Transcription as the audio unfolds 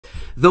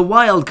the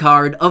wild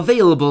card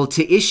available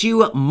to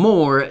issue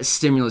more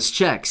stimulus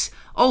checks.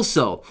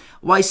 Also,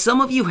 why some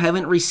of you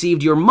haven't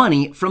received your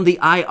money from the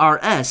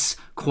IRS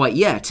quite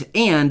yet,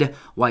 and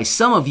why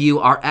some of you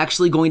are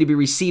actually going to be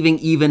receiving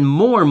even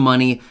more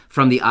money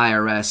from the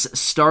IRS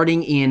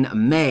starting in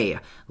May.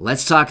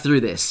 Let's talk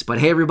through this. But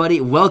hey everybody,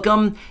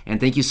 welcome, and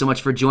thank you so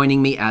much for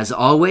joining me as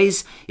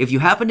always. If you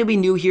happen to be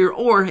new here,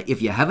 or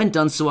if you haven't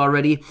done so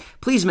already,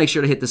 please make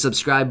sure to hit the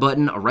subscribe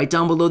button right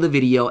down below the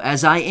video,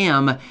 as I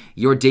am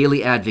your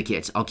daily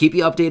advocate. I'll keep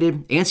you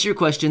updated, answer your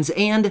questions,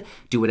 and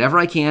do whatever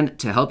I can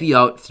to help you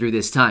out through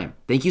this time.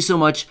 Thank you so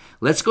much.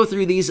 Let's go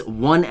through these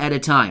one at a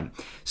time.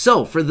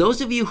 So, for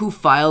those of you who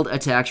filed a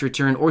tax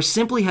return or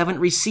simply haven't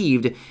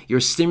received your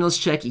stimulus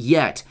check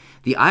yet,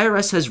 the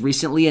IRS has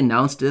recently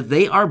announced that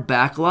they are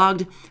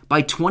backlogged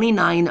by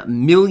 29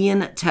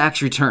 million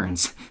tax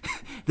returns.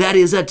 That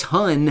is a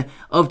ton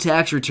of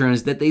tax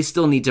returns that they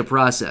still need to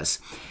process.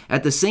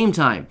 At the same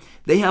time,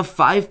 they have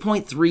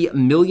 5.3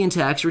 million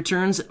tax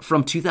returns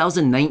from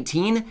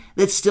 2019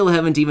 that still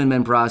haven't even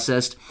been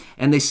processed,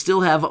 and they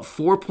still have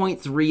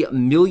 4.3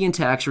 million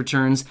tax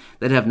returns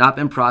that have not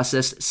been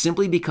processed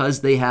simply because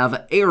they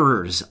have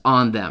errors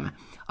on them.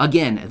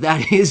 Again,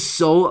 that is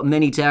so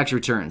many tax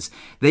returns.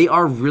 They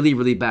are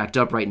really backed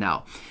up right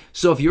now.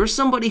 So if you're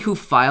somebody who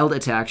filed a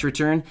tax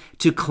return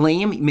to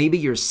claim maybe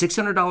your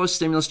 $600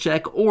 stimulus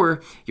check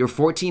or your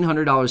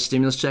 $1,400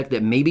 stimulus check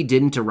that maybe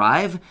didn't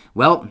arrive,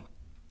 well,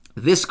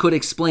 this could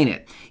explain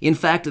it. In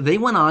fact, they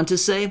went on to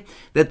say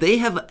that they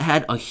have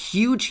had a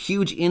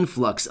huge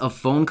influx of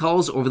phone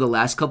calls over the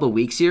last couple of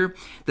weeks here,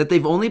 that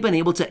they've only been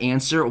able to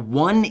answer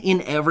 1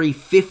 in every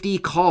 50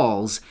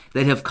 calls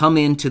that have come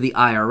into the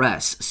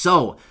IRS.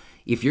 So,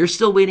 if you're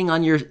still waiting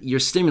on your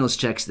stimulus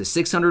checks, the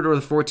 $600 or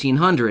the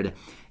 $1,400,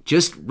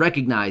 just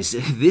recognize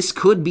this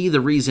could be the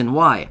reason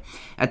why.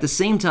 At the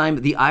same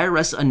time, the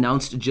IRS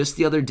announced just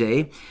the other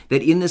day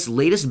that in this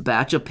latest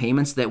batch of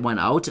payments that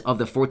went out of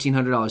the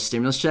 $1,400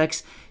 stimulus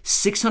checks,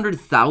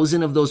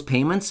 600,000 of those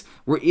payments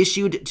were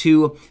issued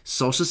to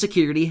Social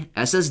Security,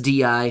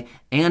 SSDI,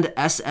 and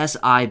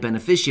SSI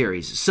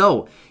beneficiaries.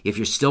 So, if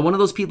you're still one of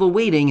those people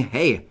waiting,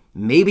 hey,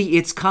 maybe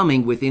it's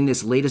coming within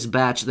this latest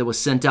batch that was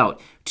sent out.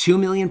 2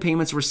 million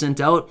payments were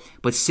sent out,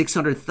 but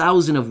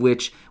 600,000 of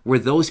which were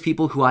those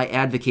people who I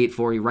advocate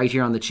for right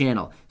here on the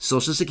channel.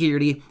 Social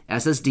Security,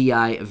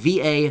 SSDI,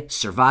 VA,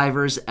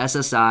 survivors,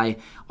 SSI,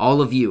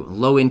 all of you,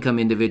 low-income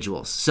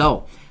individuals.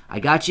 So, I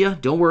got you.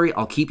 Don't worry.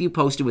 I'll keep you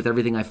posted with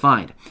everything I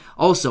find.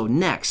 Also,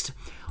 next,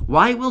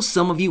 why will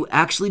some of you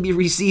actually be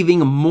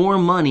receiving more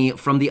money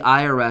from the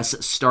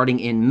IRS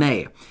starting in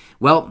May?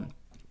 Well,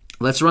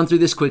 let's run through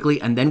this quickly,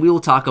 and then we will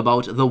talk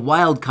about the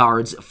wild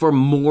cards for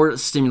more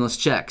stimulus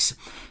checks.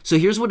 So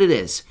here's what it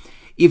is.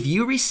 If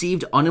you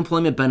received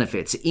unemployment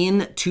benefits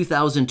in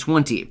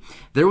 2020,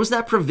 there was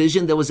that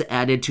provision that was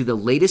added to the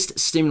latest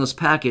stimulus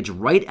package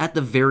right at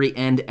the very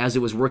end as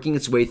it was working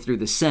its way through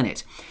the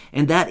Senate.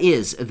 And that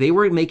is, they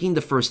were making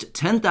the first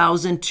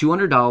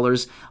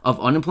 $10,200 of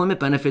unemployment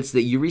benefits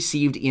that you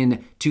received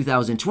in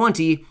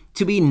 2020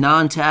 to be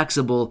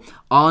non-taxable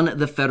on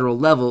the federal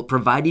level,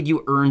 provided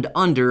you earned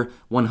under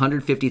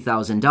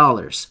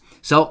 $150,000.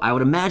 So I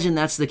would imagine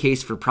that's the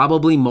case for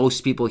probably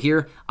most people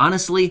here.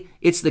 Honestly,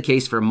 it's the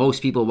case for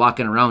most people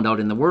walking around out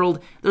in the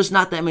world. There's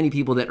not that many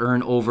people that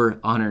earn over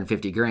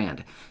 150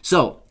 grand.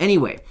 So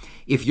anyway,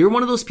 if you're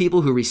one of those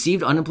people who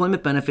received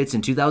unemployment benefits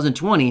in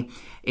 2020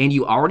 and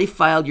you already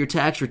filed your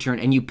tax return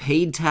and you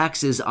paid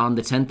taxes on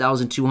the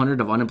 $10,200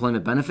 of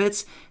unemployment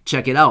benefits,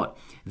 check it out.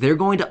 They're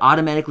going to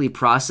automatically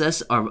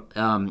process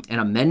an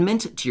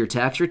amendment to your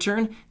tax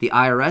return, the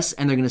IRS,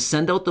 and they're going to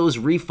send out those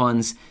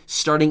refunds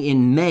starting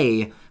in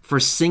May for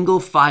single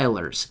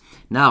filers.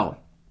 Now,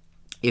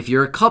 if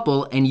you're a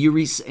couple and you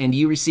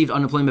received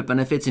unemployment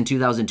benefits in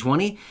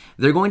 2020,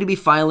 they're going to be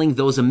filing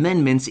those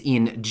amendments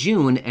in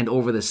June and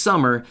over the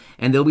summer,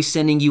 and they'll be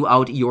sending you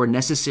out your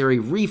necessary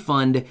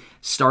refund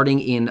starting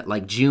in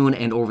like June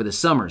and over the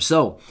summer.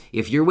 So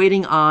if you're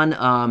waiting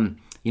on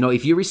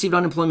if you received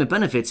unemployment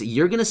benefits,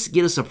 you're going to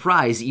get a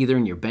surprise either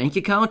in your bank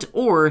account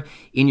or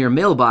in your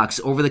mailbox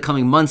over the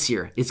coming months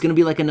here. It's going to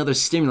be like another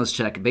stimulus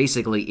check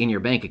basically in your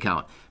bank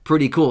account.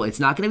 Pretty cool. It's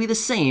not going to be the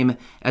same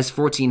as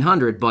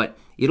 $1,400, but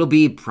it'll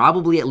be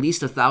probably at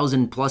least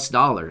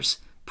 $1,000+.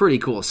 Pretty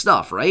cool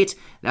stuff, right?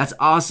 That's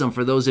awesome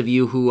for those of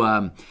you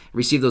who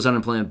receive those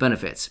unemployment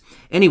benefits.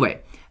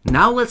 Anyway,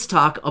 now let's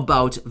talk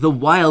about the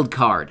wild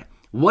card.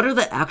 What are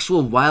the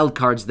actual wild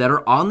cards that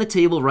are on the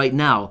table right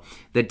now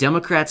that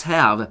Democrats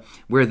have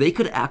where they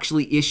could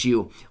actually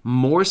issue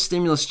more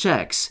stimulus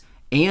checks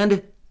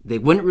and they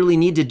wouldn't really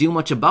need to do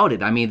much about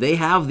it? I mean, they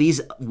have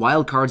these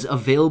wild cards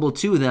available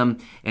to them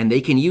and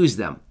they can use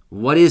them.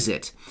 What is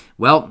it?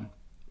 Well,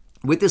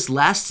 with this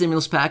last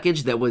stimulus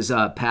package that was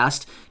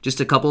passed just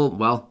a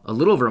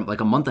little over like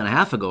a month and a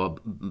half ago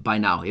by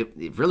now,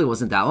 it really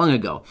wasn't that long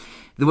ago.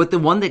 With the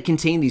one that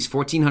contained these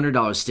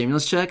 $1,400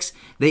 stimulus checks,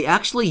 they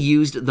actually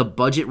used the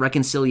budget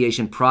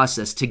reconciliation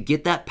process to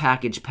get that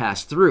package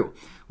passed through.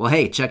 Well,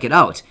 hey, check it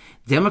out.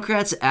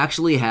 Democrats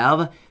actually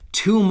have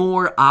 2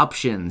 more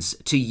options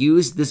to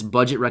use this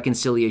budget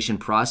reconciliation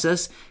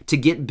process to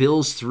get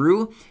bills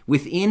through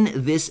within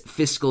this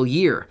fiscal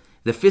year.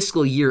 The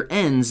fiscal year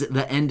ends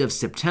the end of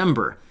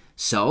September.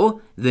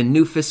 So the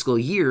new fiscal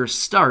year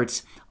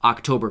starts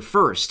October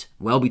 1st.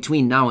 Well,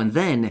 between now and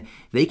then,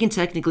 they can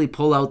technically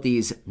pull out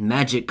these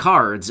magic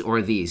cards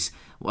or these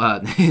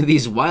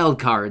wild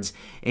cards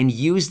and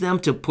use them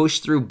to push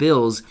through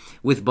bills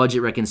with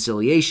budget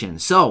reconciliation.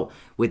 So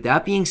with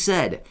that being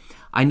said,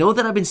 I know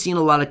that I've been seeing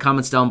a lot of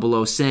comments down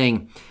below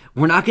saying,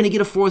 we're not going to get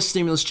a fourth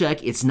stimulus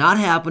check. It's not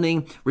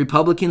happening.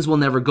 Republicans will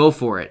never go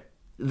for it.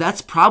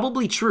 That's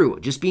probably true.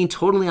 Just being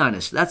totally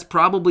honest, that's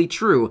probably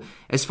true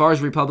as far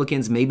as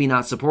Republicans maybe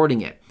not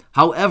supporting it.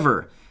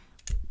 However,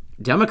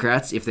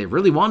 Democrats, if they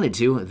really wanted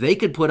to, they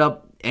could put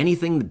up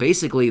anything.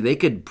 Basically, they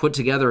could put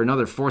together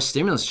another fourth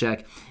stimulus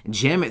check,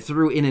 jam it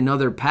through in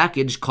another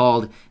package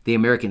called the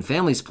American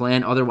Families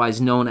Plan,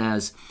 otherwise known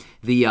as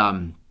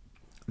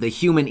the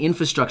Human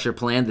Infrastructure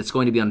Plan that's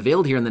going to be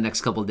unveiled here in the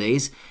next couple of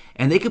days.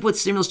 And they could put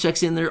stimulus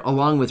checks in there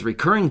along with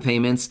recurring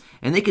payments,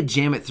 and they could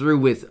jam it through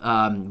with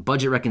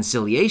budget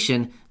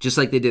reconciliation, just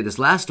like they did this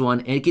last one.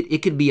 And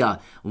it could be a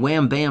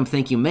wham, bam,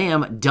 thank you,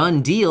 ma'am,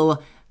 done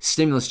deal,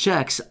 stimulus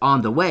checks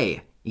on the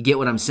way. You get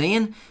what I'm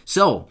saying?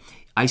 So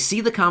I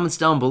see the comments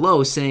down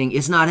below saying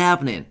it's not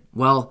happening.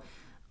 Well,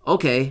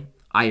 okay,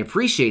 I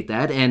appreciate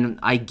that, and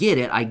I get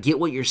it. I get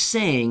what you're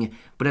saying,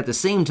 but at the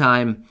same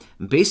time,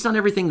 based on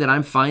everything that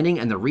I'm finding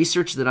and the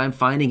research that I'm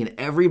finding and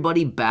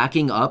everybody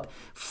backing up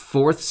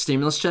fourth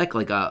stimulus check,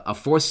 like a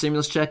fourth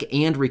stimulus check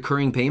and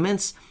recurring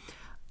payments,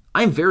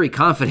 I'm very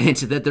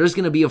confident that there's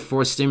going to be a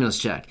fourth stimulus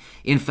check.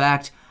 In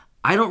fact,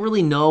 I don't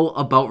really know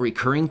about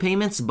recurring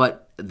payments,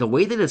 but the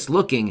way that it's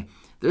looking,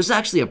 there's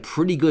actually a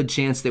pretty good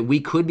chance that we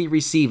could be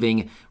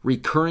receiving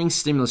recurring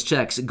stimulus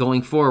checks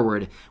going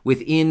forward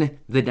within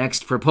the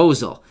next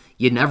proposal.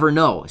 You never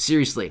know,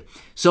 seriously.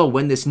 So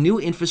when this new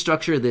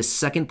infrastructure, this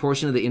second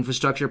portion of the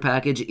infrastructure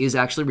package is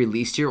actually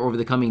released here over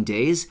the coming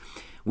days,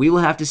 we will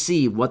have to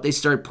see what they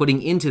start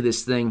putting into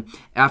this thing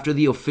after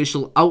the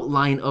official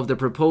outline of the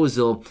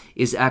proposal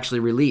is actually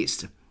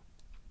released.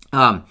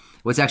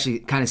 What's actually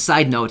kind of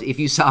side note, if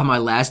you saw my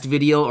last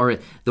video or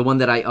the one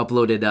that I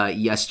uploaded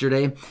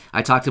yesterday,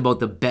 I talked about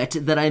the bet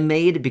that I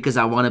made because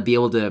I want to be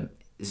able to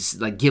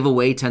like give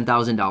away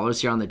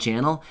 $10,000 here on the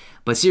channel.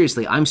 But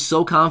seriously, I'm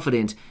so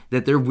confident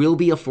that there will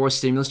be a fourth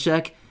stimulus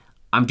check.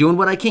 I'm doing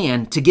what I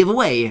can to give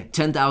away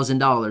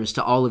 $10,000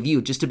 to all of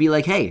you just to be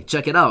like, hey,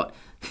 check it out.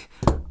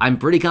 I'm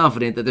pretty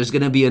confident that there's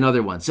going to be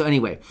another one. So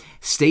anyway,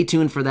 stay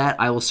tuned for that.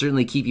 I will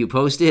certainly keep you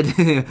posted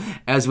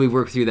as we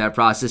work through that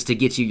process to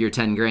get you your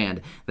 10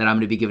 grand that I'm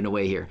going to be giving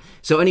away here.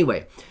 So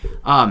anyway,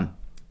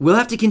 we'll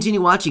have to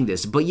continue watching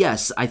this. But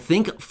yes, I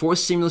think fourth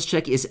stimulus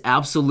check is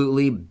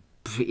absolutely,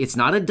 it's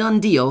not a done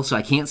deal, so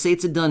I can't say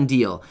it's a done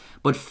deal.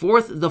 But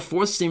the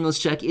fourth stimulus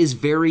check is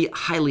very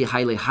highly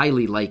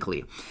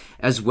likely,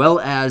 as well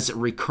as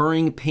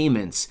recurring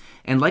payments.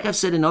 And like I've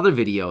said in other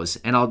videos,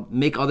 and I'll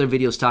make other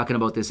videos talking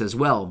about this as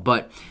well,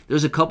 but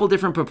there's a couple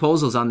different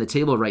proposals on the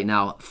table right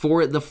now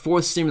for the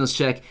fourth stimulus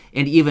check,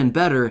 and even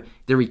better,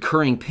 the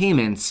recurring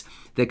payments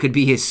that could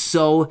be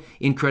so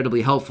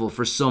incredibly helpful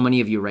for so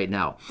many of you right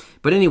now.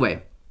 But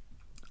anyway,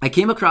 I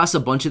came across a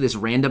bunch of this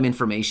random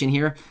information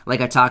here,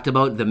 like I talked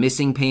about the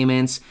missing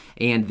payments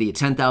and the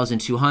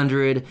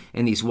 10,200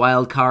 and these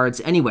wild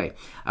cards. Anyway,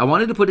 I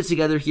wanted to put it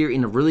together here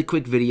in a really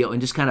quick video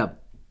and just kind of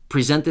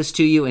present this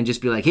to you and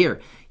just be like,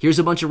 here's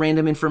a bunch of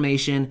random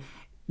information.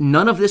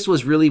 None of this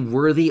was really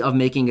worthy of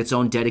making its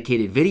own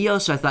dedicated video,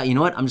 so I thought, you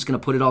know what, I'm just going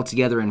to put it all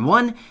together in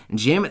one and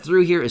jam it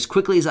through here as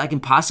quickly as I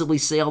can possibly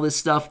say all this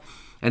stuff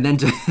and then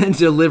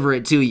deliver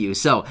it to you.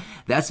 So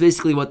that's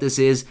basically what this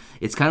is.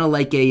 It's kind of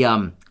like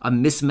a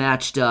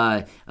mismatched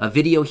a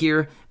video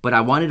here, but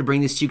I wanted to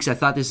bring this to you because I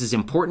thought this is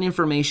important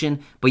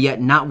information, but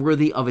yet not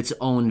worthy of its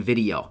own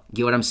video.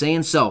 Get what I'm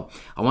saying? So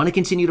I want to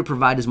continue to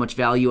provide as much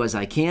value as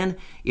I can.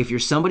 If you're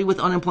somebody with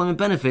unemployment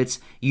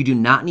benefits, you do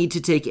not need to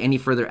take any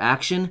further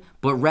action,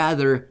 but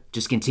rather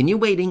just continue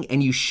waiting,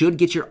 and you should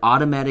get your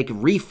automatic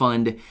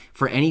refund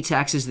for any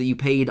taxes that you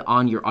paid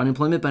on your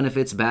unemployment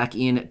benefits back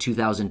in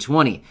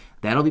 2020.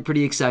 That'll be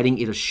pretty exciting.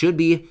 It should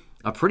be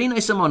a pretty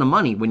nice amount of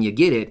money when you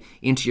get it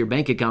into your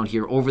bank account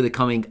here over the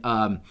coming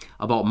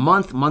about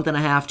month and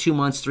a half, 2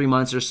 months, 3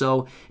 months or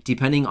so,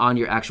 depending on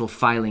your actual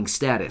filing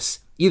status.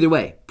 Either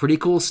way, pretty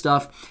cool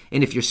stuff.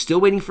 And if you're still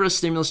waiting for a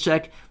stimulus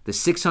check, the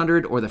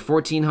 600 or the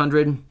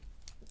 1400,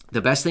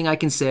 the best thing I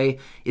can say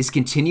is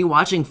continue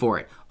watching for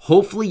it.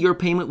 Hopefully your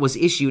payment was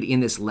issued in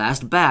this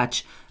last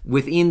batch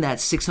within that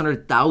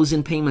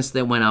 600,000 payments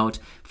that went out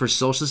for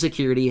Social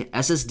Security,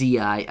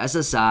 SSDI,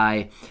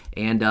 SSI,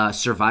 and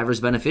survivors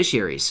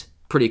beneficiaries.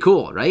 Pretty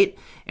cool, right?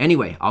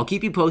 Anyway, I'll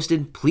keep you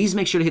posted. Please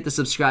make sure to hit the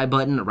subscribe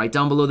button right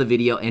down below the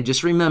video. And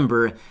just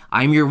remember,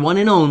 I'm your one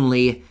and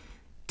only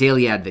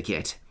Daily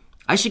Advocate.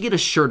 I should get a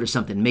shirt or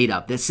something made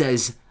up that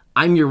says,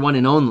 I'm your one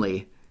and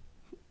only.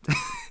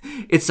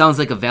 It sounds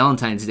like a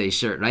Valentine's Day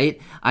shirt, right?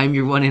 I'm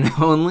your one and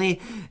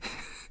only.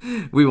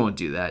 We won't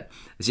do that,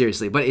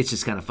 seriously, but it's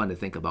just kind of fun to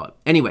think about.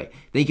 Anyway,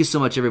 thank you so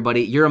much,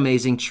 everybody. You're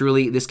amazing.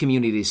 Truly, this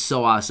community is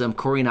so awesome.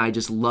 Corey and I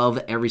just love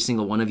every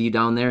single one of you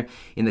down there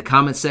in the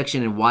comment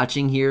section and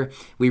watching here.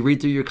 We read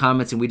through your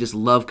comments, and we just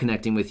love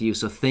connecting with you.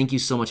 So thank you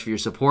so much for your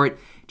support.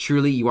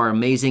 Truly, you are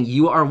amazing.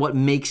 You are what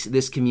makes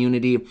this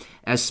community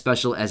as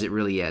special as it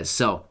really is.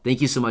 So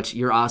thank you so much.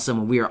 You're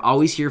awesome. We are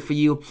always here for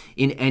you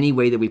in any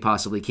way that we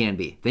possibly can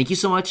be. Thank you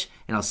so much,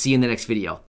 and I'll see you in the next video.